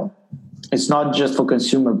 It's not just for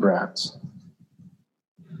consumer brands.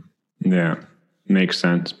 Yeah, makes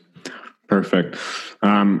sense. Perfect.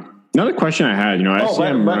 Another question I had,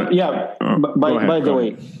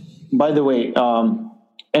 by the way,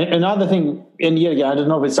 another thing, and I don't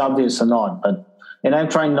know if it's obvious or not, and I'm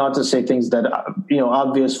trying not to say things that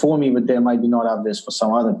obvious for me, but they might be not obvious for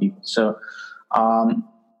some other people. So,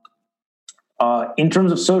 in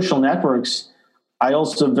terms of social networks, I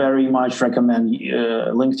also very much recommend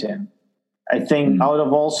LinkedIn. I think out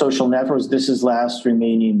of all social networks, this is last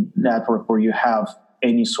remaining network where you have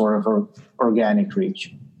any sort of organic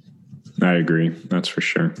reach. I agree. That's for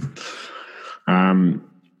sure. All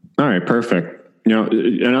right, perfect.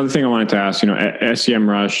 Another thing I wanted to ask,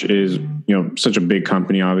 SEMrush is, such a big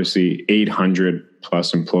company, obviously 800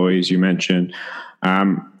 plus employees you mentioned.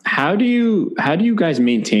 How do you guys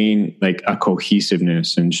maintain like a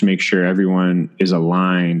cohesiveness and just make sure everyone is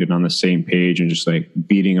aligned and on the same page and just like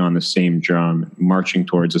beating on the same drum, marching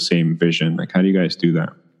towards the same vision? Like, how do you guys do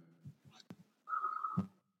that?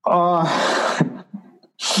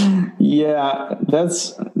 Yeah,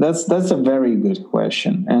 that's a very good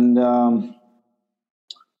question. And,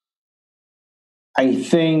 I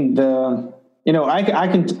think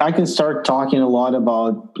I can start talking a lot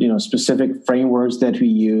about specific frameworks that we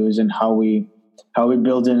use and how we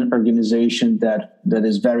build an organization that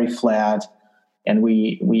is very flat, and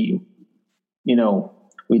we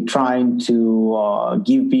trying to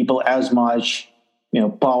give people as much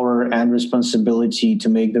power and responsibility to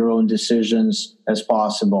make their own decisions as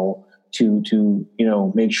possible, to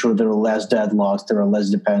make sure there are less deadlocks, there are less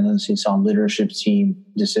dependencies on leadership team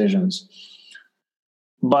decisions.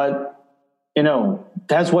 But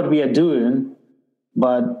that's what we are doing.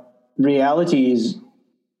 But reality is,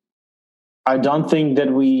 I don't think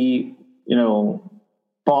that we,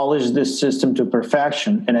 polished this system to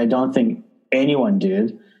perfection, and I don't think anyone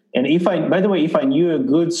did. And by the way, if I knew a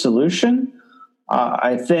good solution,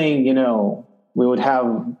 I think, we would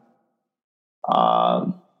have,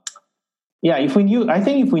 if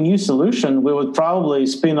we knew solution, we would probably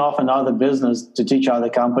spin off another business to teach other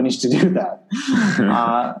companies to do that.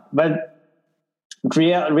 But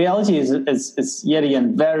reality is it's yet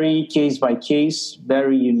again very case by case,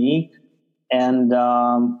 very unique, and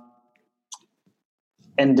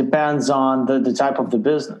depends on the type of the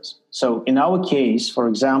business. So in our case, for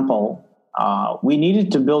example, we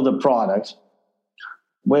needed to build a product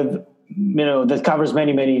with that covers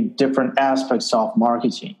many different aspects of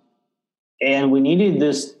marketing, and we needed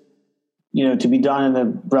this to be done in a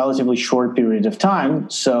relatively short period of time.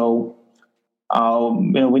 So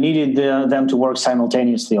we needed them to work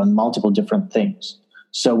simultaneously on multiple different things.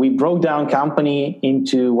 So we broke down company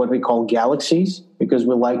into what we call galaxies, because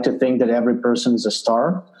we like to think that every person is a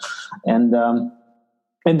star. And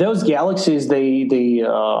those galaxies, they're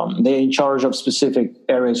in charge of specific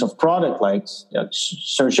areas of product, like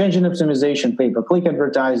search engine optimization, pay-per-click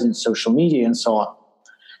advertising, social media, and so on.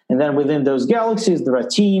 And then within those galaxies, there are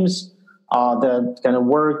teams that kind of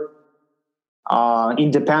work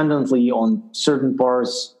independently on certain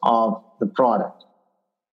parts of the product.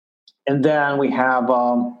 And then we have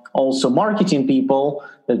also marketing people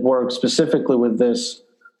that work specifically with this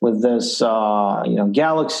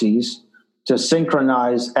galaxies to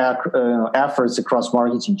synchronize efforts across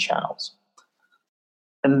marketing channels.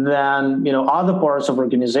 And then, other parts of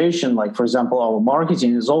organization, like, for example, our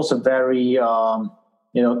marketing is also very,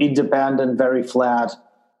 independent, very flat,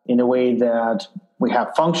 in a way that we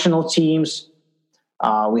have functional teams,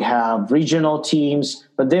 we have regional teams,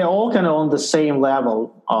 but they're all kind of on the same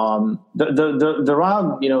level. There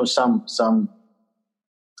are, some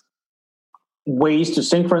ways to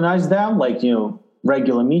synchronize them, like,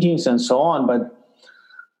 regular meetings and so on. But,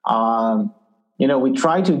 we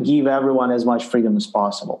try to give everyone as much freedom as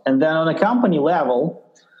possible. And then on a company level,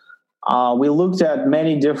 we looked at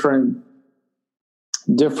many different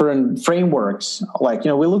frameworks. Like,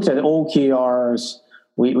 we looked at OKRs.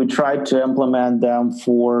 We tried to implement them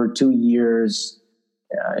for 2 years.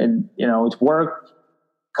 And, it worked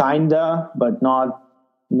kinda, but not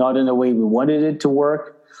in the way we wanted it to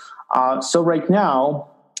work. So right now,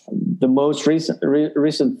 the most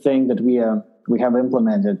recent thing that we have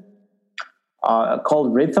implemented,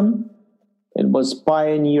 called Rhythm. It was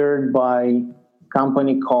pioneered by a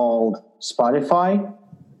company called Spotify.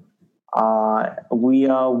 We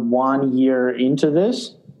are 1 year into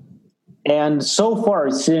this, and so far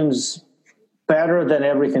it seems better than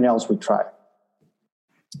everything else we tried.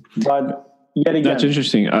 But yet again, that's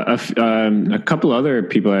interesting. A couple other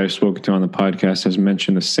people I've spoken to on the podcast has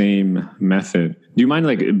mentioned the same method. Do you mind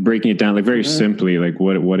breaking it down very simply,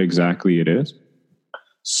 what exactly it is?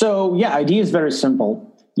 So idea is very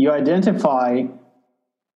simple. You identify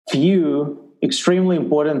few extremely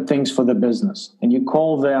important things for the business, and you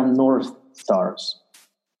call them North Stars.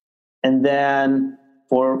 And then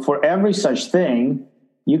for every such thing,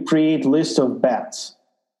 you create list of bets.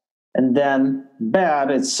 And then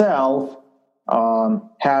bet itself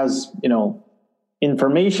has,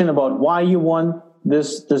 information about why you want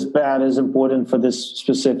this bet is important for this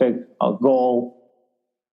specific goal.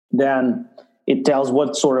 Then it tells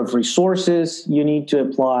what sort of resources you need to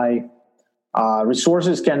apply.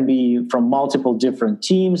 Resources can be from multiple different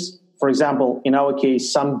teams. For example, in our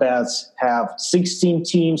case, some bets have 16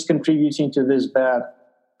 teams contributing to this bet.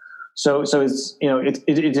 So it's,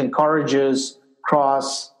 it encourages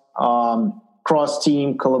cross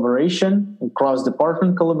team collaboration and cross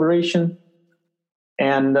department collaboration.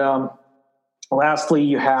 And lastly,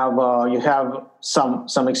 you have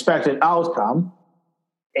some expected outcome,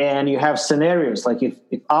 and you have scenarios. Like if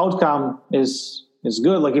outcome is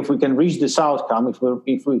good, like if we can reach this outcome, if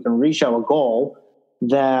we can reach our goal,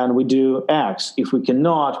 then we do X. If we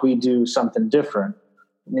cannot, we do something different.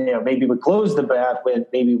 Maybe we close the bet,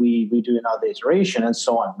 maybe we do another iteration, and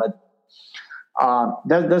so on. But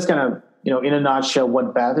that's kind of, in a nutshell,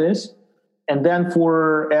 what bet is. And then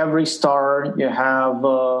for every star, you have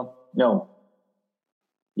 4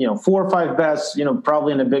 or 5 bets.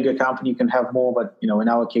 Probably in a bigger company you can have more, but in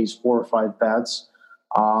our case, 4 or 5 bets.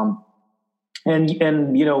 And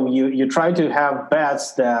you try to have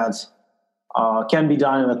bets that can be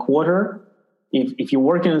done in a quarter. If you're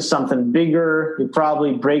working on something bigger, you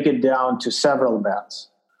probably break it down to several bets.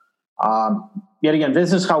 Yet again,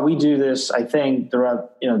 this is how we do this. I think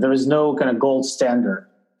there is no kind of gold standard,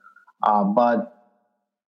 but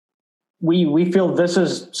we feel this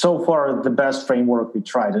is so far the best framework we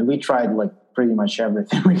tried, and we tried pretty much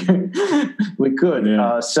everything we could.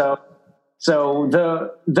 Yeah. So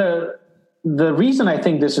the reason I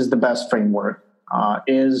think this is the best framework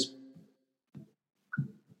is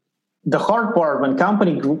the hard part. When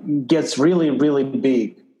company gets really, really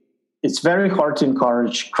big, it's very hard to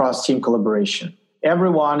encourage cross-team collaboration.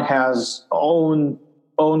 Everyone has own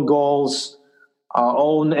goals,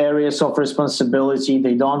 own areas of responsibility.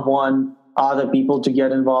 They don't want other people to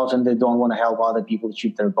get involved, and they don't want to help other people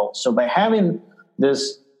achieve their goals. So by having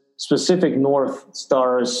this specific North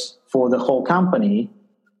Stars for the whole company,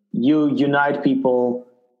 you unite people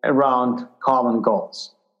around common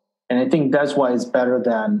goals. And I think that's why it's better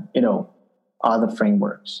than, other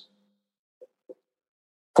frameworks.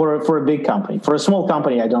 For a big company. For a small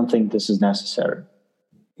company, I don't think this is necessary.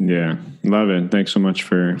 Yeah, love it. Thanks so much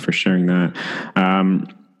for sharing that.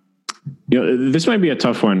 This might be a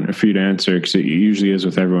tough one for you to answer because it usually is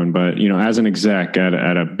with everyone. But, as an exec at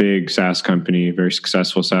a big SaaS company, very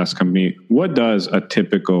successful SaaS company, what does a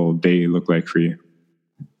typical day look like for you?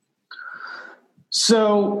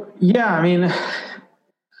 So,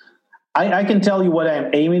 I can tell you what I'm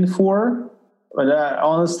aiming for, but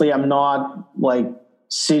honestly, I'm not like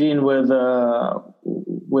sitting with a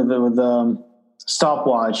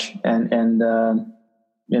stopwatch and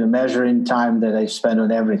measuring time that I spend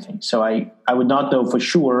on everything. So I would not know for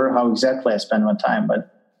sure how exactly I spend my time,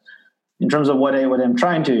 but in terms of what I'm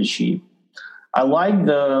trying to achieve, I like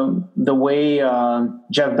the way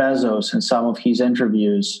Jeff Bezos in some of his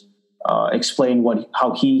interviews explain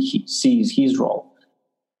how he sees his role.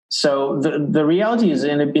 So the reality is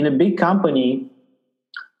in a big company,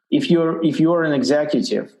 if you're an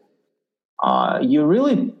executive, you're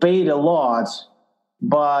really paid a lot,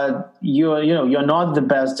 but you're not the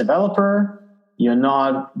best developer, you're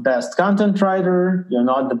not best content writer, you're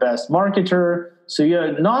not the best marketer, so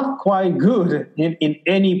you're not quite good in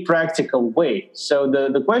any practical way. So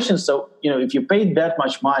the question is, if you paid that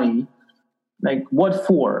much money, like what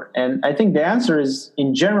for? And I think the answer is,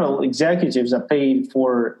 in general, executives are paid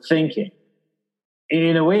for thinking.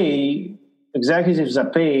 In a way, executives are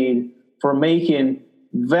paid for making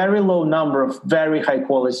very low number of very high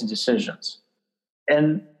quality decisions.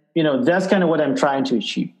 And, that's kind of what I'm trying to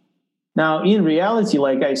achieve. Now, in reality,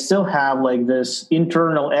 I still have this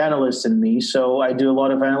internal analyst in me. So I do a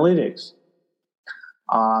lot of analytics.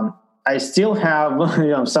 I still have,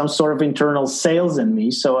 some sort of internal sales in me.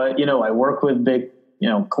 So, I work with big,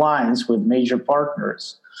 clients, with major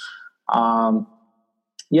partners. But,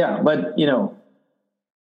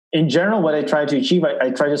 in general, what I try to achieve, I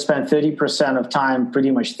try to spend 30% of time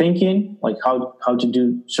pretty much thinking, like how to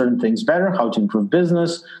do certain things better, how to improve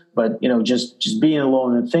business, but, just being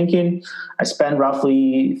alone and thinking. I spend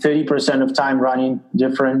roughly 30% of time running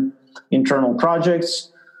different internal projects,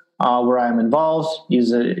 where I'm involved,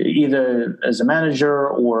 either as a manager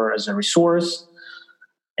or as a resource.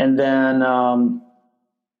 And then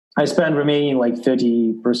I spend remaining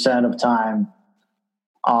 30% of time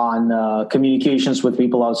on communications with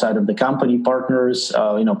people outside of the company, partners,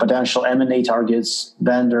 potential M&A targets,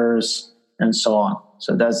 vendors, and so on.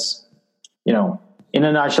 So that's, in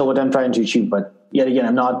a nutshell, what I'm trying to achieve. But yet again,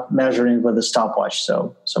 I'm not measuring with a stopwatch.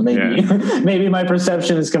 So maybe maybe my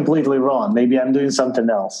perception is completely wrong. Maybe I'm doing something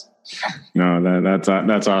else. No,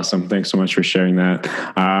 that's awesome. Thanks so much for sharing that.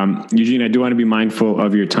 Eugene, I do want to be mindful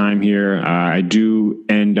of your time here. I do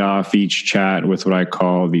end off each chat with what I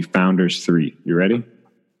call the Founders 3. You ready?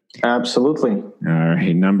 Absolutely. All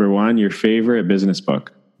right. Number 1, your favorite business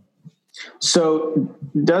book. So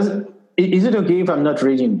is it okay if I'm not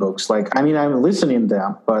reading books? I'm listening to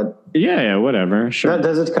them, but yeah, whatever. Sure.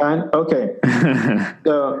 Does it count? Okay.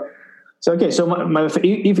 So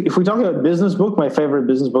if we talk about business book, my favorite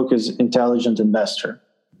business book is Intelligent Investor.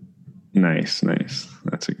 Nice.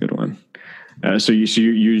 That's a good one. So you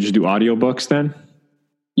just do audiobooks then?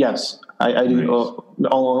 Yes, I do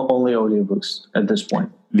only audiobooks at this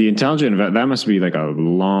point. The Intelligent Investor, that must be like a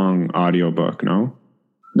long audiobook, no?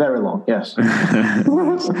 Very long, yes.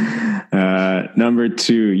 Number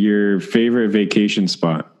 2, your favorite vacation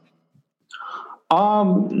spot.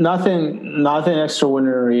 Nothing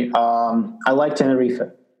extraordinary. I like Tenerife.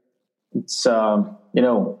 It's where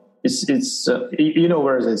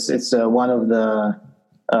it is. It's one of the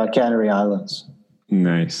Canary Islands.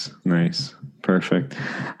 Nice. Perfect.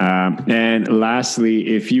 And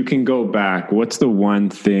lastly, if you can go back, what's the one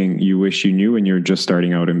thing you wish you knew when you were just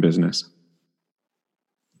starting out in business?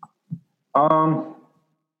 I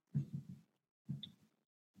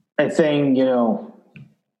think,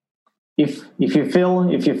 if you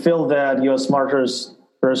feel that you're the smartest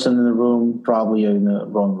person in the room, probably you're in the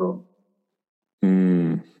wrong room.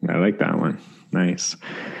 I like that one. Nice.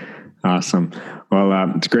 Awesome.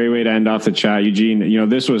 Well, it's a great way to end off the chat. Eugene,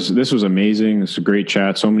 this was amazing. This was a great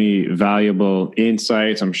chat. So many valuable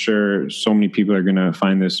insights. I'm sure so many people are going to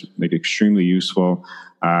find this extremely useful.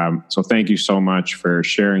 So thank you so much for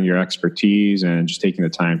sharing your expertise and just taking the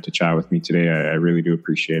time to chat with me today. I really do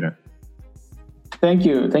appreciate it. Thank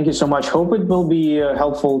you. Thank you so much. Hope it will be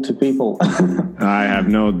helpful to people. I have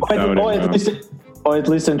no doubt. Or at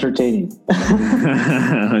least entertaining.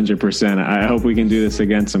 100%. I hope we can do this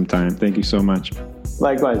again sometime. Thank you so much.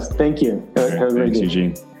 Likewise. Thank you. Have a great day.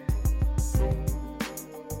 Eugene.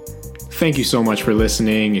 Thank you so much for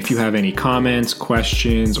listening. If you have any comments,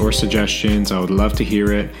 questions, or suggestions, I would love to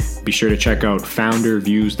hear it. Be sure to check out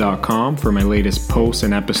founderviews.com for my latest posts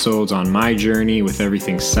and episodes on my journey with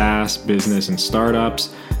everything SaaS, business, and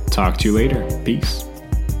startups. Talk to you later. Peace.